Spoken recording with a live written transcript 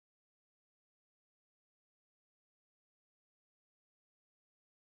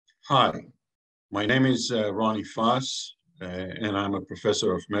Hi, my name is Ronnie Fass, and I'm a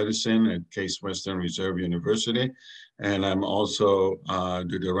professor of medicine at Case Western Reserve University, and I'm also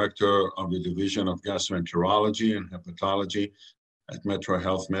the director of the Division of Gastroenterology and Hepatology at Metro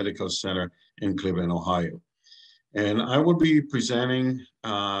Health Medical Center in Cleveland, Ohio. And I will be presenting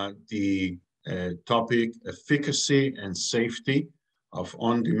the topic efficacy and safety of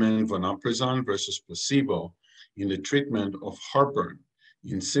on-demand vonoprazan versus placebo in the treatment of heartburn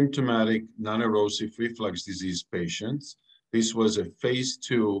in symptomatic non-erosive reflux disease patients. This was a phase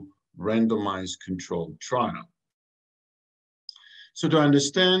 2 randomized controlled trial. So to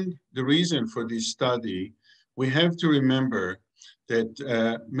understand the reason for this study, we have to remember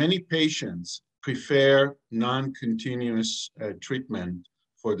that many patients prefer non-continuous treatment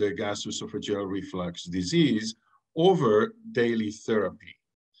for their gastroesophageal reflux disease over daily therapy.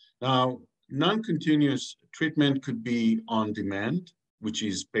 Now, non-continuous treatment could be on demand, which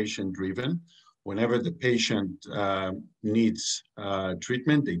is patient-driven. Whenever the patient needs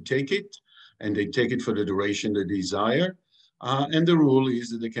treatment, they take it, and they take it for the duration they desire. And the rule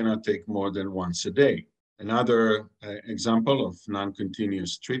is that they cannot take more than once a day. Another example of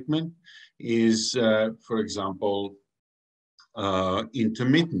non-continuous treatment is, for example,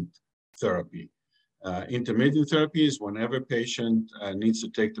 intermittent therapy. Intermittent therapy is whenever a patient needs to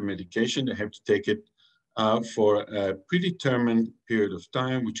take the medication, they have to take it for a predetermined period of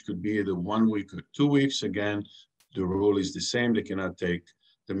time, which could be either 1 week or 2 weeks. Again, the rule is the same. They cannot take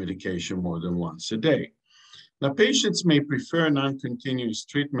the medication more than once a day. Now, patients may prefer non-continuous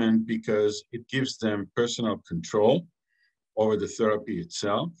treatment because it gives them personal control over the therapy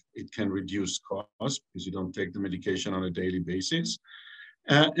itself. It can reduce costs because you don't take the medication on a daily basis.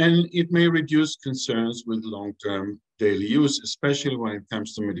 And it may reduce concerns with long-term daily use, especially when it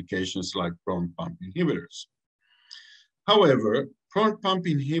comes to medications like proton pump inhibitors. However, proton pump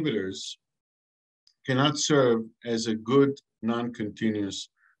inhibitors cannot serve as a good non-continuous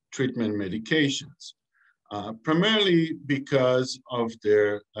treatment medications, primarily because of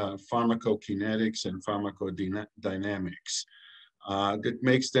their pharmacokinetics and pharmacodynamics that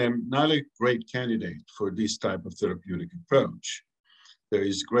makes them not a great candidate for this type of therapeutic approach. There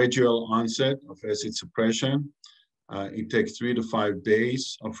is gradual onset of acid suppression. It takes 3 to 5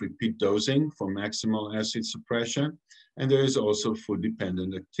 days of repeat dosing for maximal acid suppression, and there is also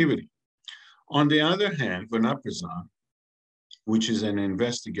food-dependent activity. On the other hand, vonoprazan, which is an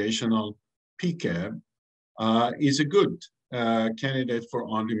investigational PCAB, is a good candidate for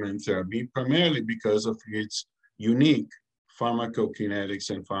on-demand therapy, primarily because of its unique pharmacokinetics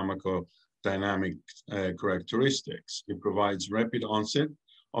and pharmacodynamic characteristics. It provides rapid onset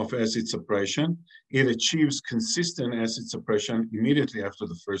of acid suppression. It achieves consistent acid suppression immediately after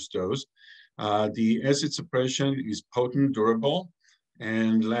the first dose. The acid suppression is potent, durable,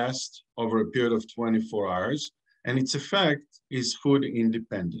 and lasts over a period of 24 hours, and its effect is food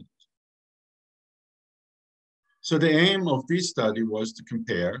independent. So the aim of this study was to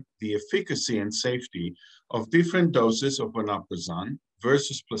compare the efficacy and safety of different doses of vonoprazan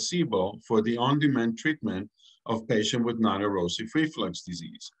versus placebo for the on-demand treatment of patients with non-erosive reflux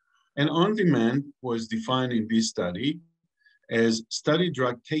disease. And on-demand was defined in this study as study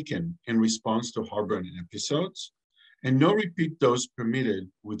drug taken in response to heartburn episodes and no repeat dose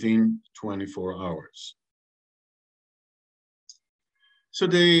permitted within 24 hours. So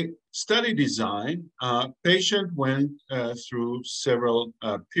the study design, patient went through several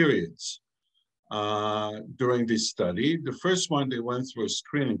periods during this study. The first one, they went through a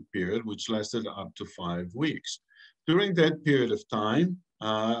screening period, which lasted up to 5 weeks. During that period of time,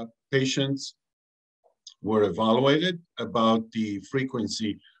 patients were evaluated about the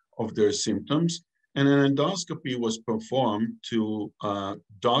frequency of their symptoms, and an endoscopy was performed to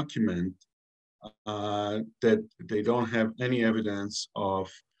document that they don't have any evidence of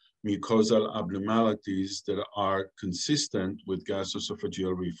mucosal abnormalities that are consistent with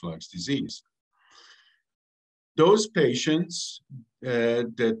gastroesophageal reflux disease. Those patients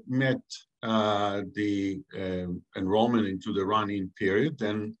that met the enrollment into the run-in period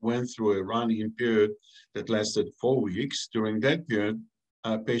then went through a run-in period that lasted 4 weeks. During that period,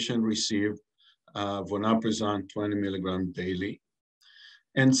 a patient received vonoprazan 20 milligram daily.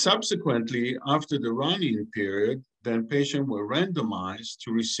 And subsequently, after the run-in period, then patients were randomized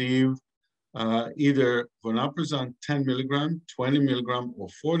to receive either vonoprazan 10 milligram, 20 milligram, or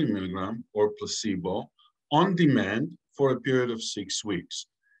 40 milligram, or placebo on demand for a period of 6 weeks.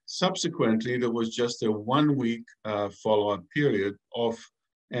 Subsequently, there was just a 1 week follow-up period of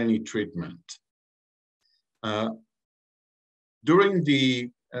any treatment. During the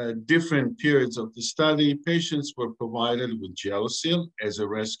different periods of the study, patients were provided with Gelusil as a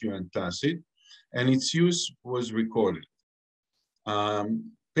rescue antacid, and its use was recorded.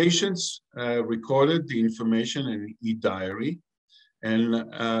 Patients recorded the information in e-diary,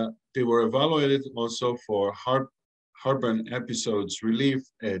 and they were evaluated also for heartburn episodes relief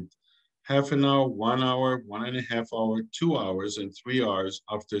at half an hour, 1 hour, 1.5 hours, 2 hours, and 3 hours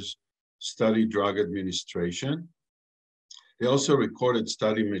after study drug administration. They also recorded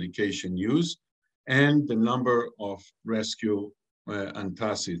study medication use and the number of rescue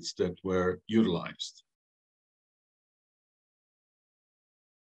antacids that were utilized.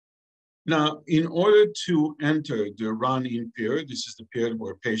 Now, in order to enter the run-in period, this is the period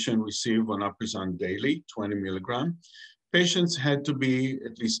where patient received Vonoprazan daily, 20 milligram. Patients had to be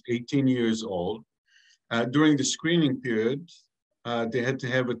at least 18 years old. During the screening period, they had to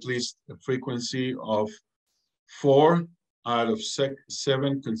have at least a frequency of 4 out of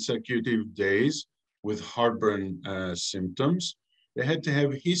 7 consecutive days with heartburn symptoms. They had to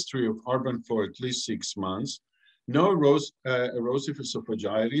have a history of heartburn for at least 6 months, no erosive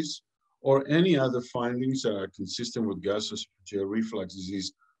esophagitis, or any other findings that are consistent with gastroesophageal reflux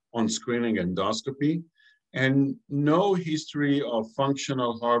disease on screening endoscopy, and no history of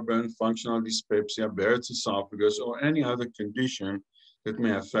functional heartburn, functional dyspepsia, Barrett's esophagus, or any other condition that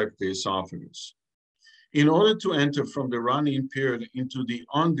may affect the esophagus. In order to enter from the run-in period into the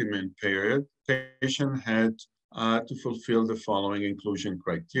on-demand period, patient had to fulfill the following inclusion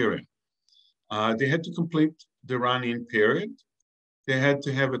criteria. They had to complete the run-in period. They had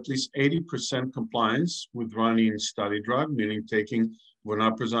to have at least 80% compliance with run-in study drug, meaning taking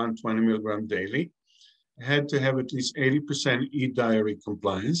Vonoprazan 20 milligram daily. Had to have at least 80% e-diary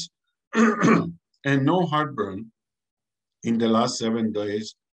compliance and no heartburn in the last 7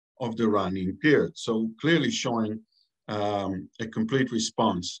 days of the run-in period. So clearly showing a complete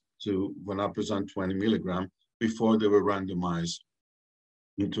response to Vonoprazan 20 milligram before they were randomized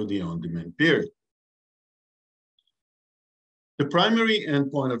into the on-demand period. The primary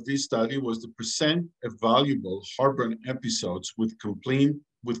endpoint of this study was the percent evaluable heartburn episodes with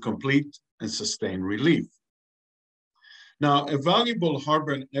complete and sustained relief. Now, evaluable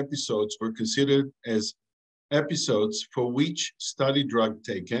heartburn episodes were considered as episodes for which study drug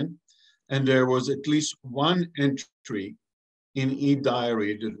taken, and there was at least 1 entry in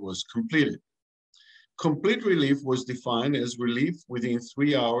e-diary that was completed. Complete relief was defined as relief within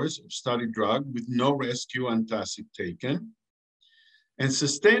 3 hours of study drug with no rescue antacid taken. And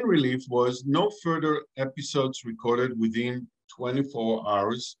sustained relief was no further episodes recorded within 24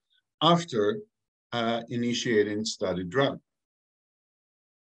 hours after initiating study drug.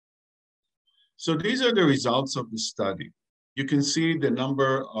 So these are the results of the study. You can see the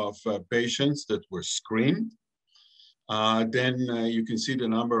number of patients that were screened. Then you can see the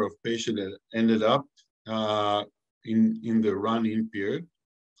number of patients that ended up in the run-in period.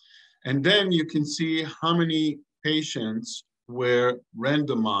 And then you can see how many patients were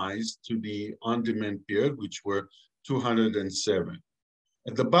randomized to the on-demand period, which were 207.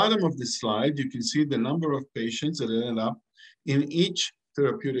 At the bottom of the slide, you can see the number of patients that ended up in each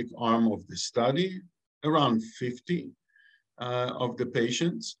therapeutic arm of the study, around 50 of the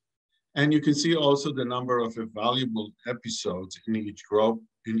patients. And you can see also the number of evaluable episodes in each group,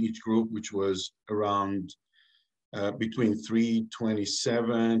 which was around between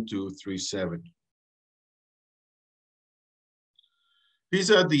 327 to 370. These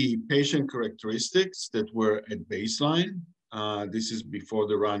are the patient characteristics that were at baseline. This is before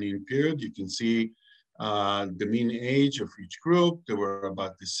the run-in period. You can see the mean age of each group. They were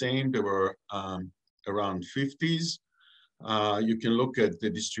about the same. They were around 50s. You can look at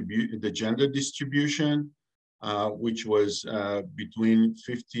the gender distribution, which was between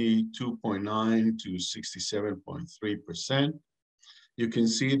 52.9 to 67.3%. You can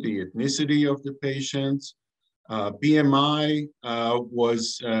see the ethnicity of the patients. BMI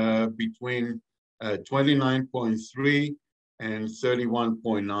was between 29.3 and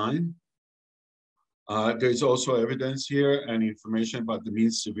 31.9. There's also evidence here and information about the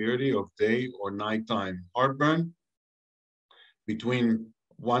mean severity of day or nighttime heartburn between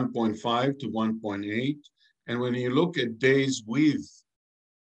 1.5 to 1.8. And when you look at days with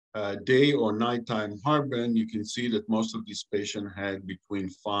day or nighttime heartburn, you can see that most of these patients had between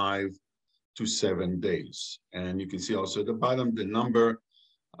 5 to 7 days. And you can see also at the bottom the number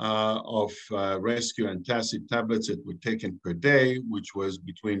of rescue antacid tablets that were taken per day, which was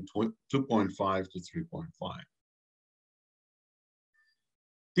between 2.5 to 3.5.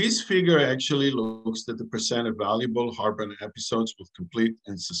 This figure actually looks at the percent of valuable heartburn episodes with complete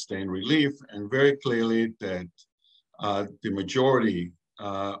and sustained relief, and very clearly that the majority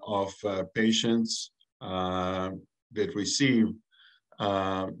of patients that receive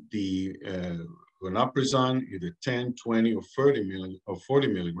the Vonoprazan, either 10, 20, or 40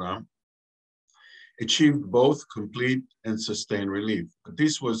 milligram, achieved both complete and sustained relief. But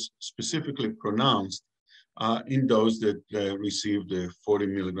this was specifically pronounced in those that received the 40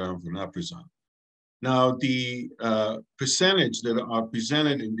 milligram Vonoprazan. Now, the percentage that are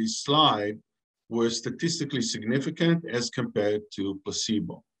presented in this slide were statistically significant as compared to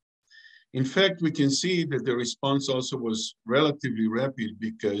placebo. In fact, we can see that the response also was relatively rapid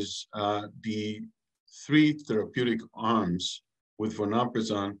because the 3 therapeutic arms with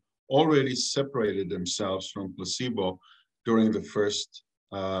Vonoprazan already separated themselves from placebo during the first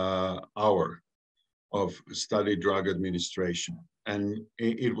hour of study drug administration. And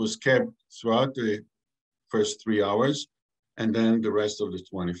it was kept throughout the first 3 hours and then the rest of the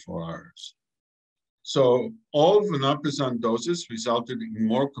 24 hours. So all Vonoprazan doses resulted in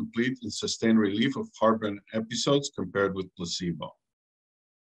more complete and sustained relief of heartburn episodes compared with placebo.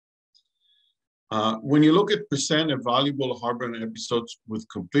 When you look at percent evaluable heartburn episodes with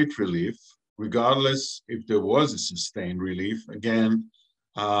complete relief, regardless if there was a sustained relief, again,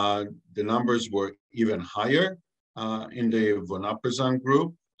 the numbers were even higher in the Vonoprazan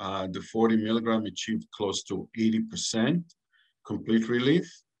group. The 40 milligram achieved close to 80% complete relief.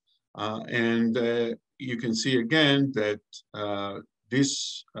 And you can see again that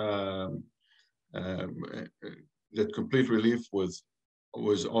that complete relief was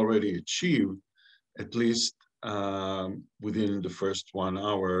already achieved at least within the first 1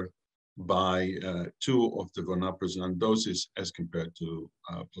 hour by 2 of the Vonoprazan doses as compared to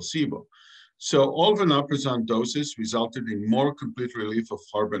placebo. So all Vonoprazan doses resulted in more complete relief of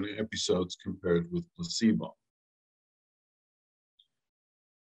heartburn episodes compared with placebo.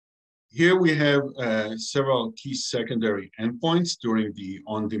 Here we have several key secondary endpoints during the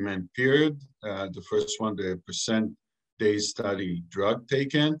on-demand period. The first one, the percent days study drug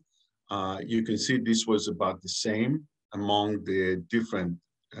taken. You can see this was about the same among the different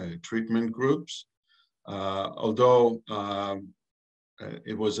treatment groups, although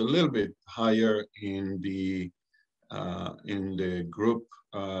it was a little bit higher in the group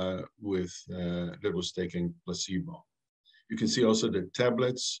that was taking placebo. You can see also the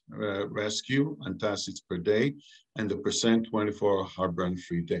tablets rescue antacids per day and the percent 24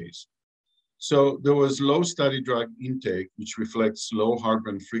 heartburn-free days. So there was low study drug intake, which reflects low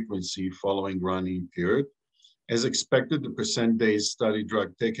heartburn frequency following run-in period. As expected, the percent days study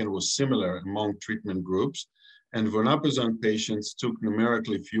drug taken was similar among treatment groups, and Vonoprazan patients took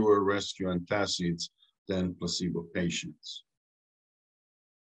numerically fewer rescue antacids than placebo patients.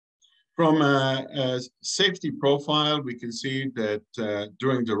 From a safety profile, we can see that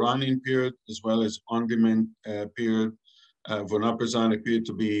during the run-in period, as well as on-demand period, Vonoprazan appeared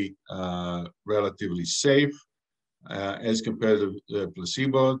to be relatively safe as compared to the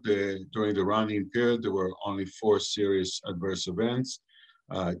placebo. During the run-in period, there were only 4 serious adverse events,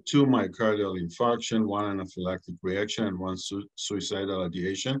 2 myocardial infarction, 1 anaphylactic reaction, and 1 suicidal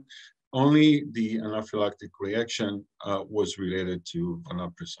ideation. Only the anaphylactic reaction was related to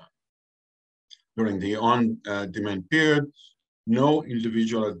Vonoprazan. During the on-demand period, no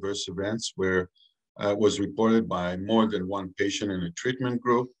individual adverse events was reported by more than 1 patient in a treatment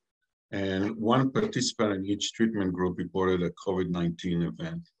group, and 1 participant in each treatment group reported a COVID-19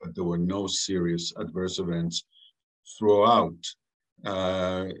 event, but there were no serious adverse events throughout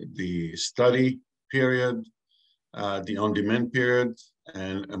the study period, the on-demand period,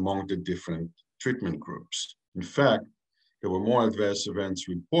 and among the different treatment groups. In fact, there were more adverse events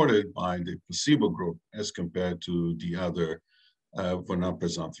reported by the placebo group as compared to the other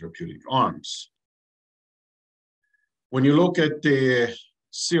Vonoprazan therapeutic arms. When you look at the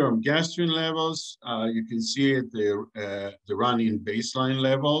serum gastrin levels, you can see the run-in baseline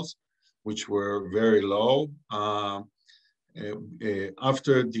levels, which were very low.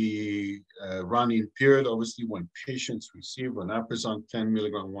 After the run-in period, obviously when patients receive Vonoprazan 10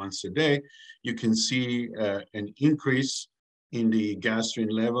 milligram once a day, you can see an increase in the gastrin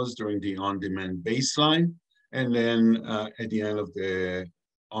levels during the on-demand baseline. And then at the end of the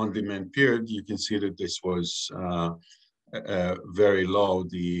on-demand period, you can see that this was very low,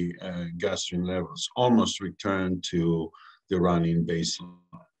 the gastrin levels almost returned to the run-in baseline.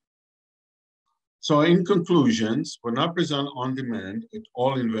 So in conclusions, Vonoprazan on demand at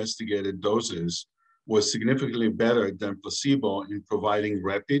all investigated doses was significantly better than placebo in providing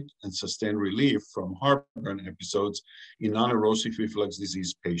rapid and sustained relief from heartburn episodes in non-erosive reflux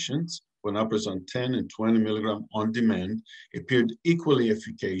disease patients. Vonoprazan 10 and 20 milligram on demand appeared equally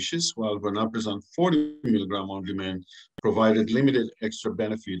efficacious, while Vonoprazan 40 milligram on demand provided limited extra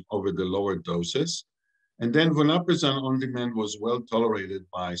benefit over the lower doses. And then Vonoprazan on demand was well tolerated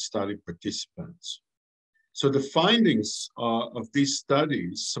by study participants. So the findings of these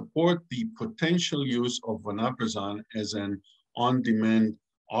studies support the potential use of Vonoprazan as an on-demand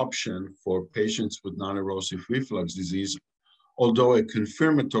option for patients with non-erosive reflux disease, although a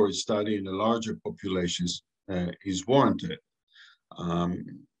confirmatory study in a larger populations is warranted.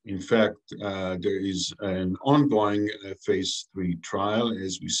 In fact, there is an ongoing phase 3 trial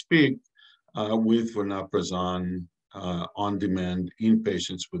as we speak with Vonoprazan on demand in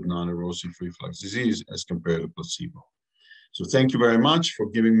patients with non-erosive reflux disease as compared to placebo. So thank you very much for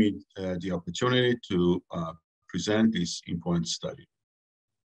giving me the opportunity to present this important study.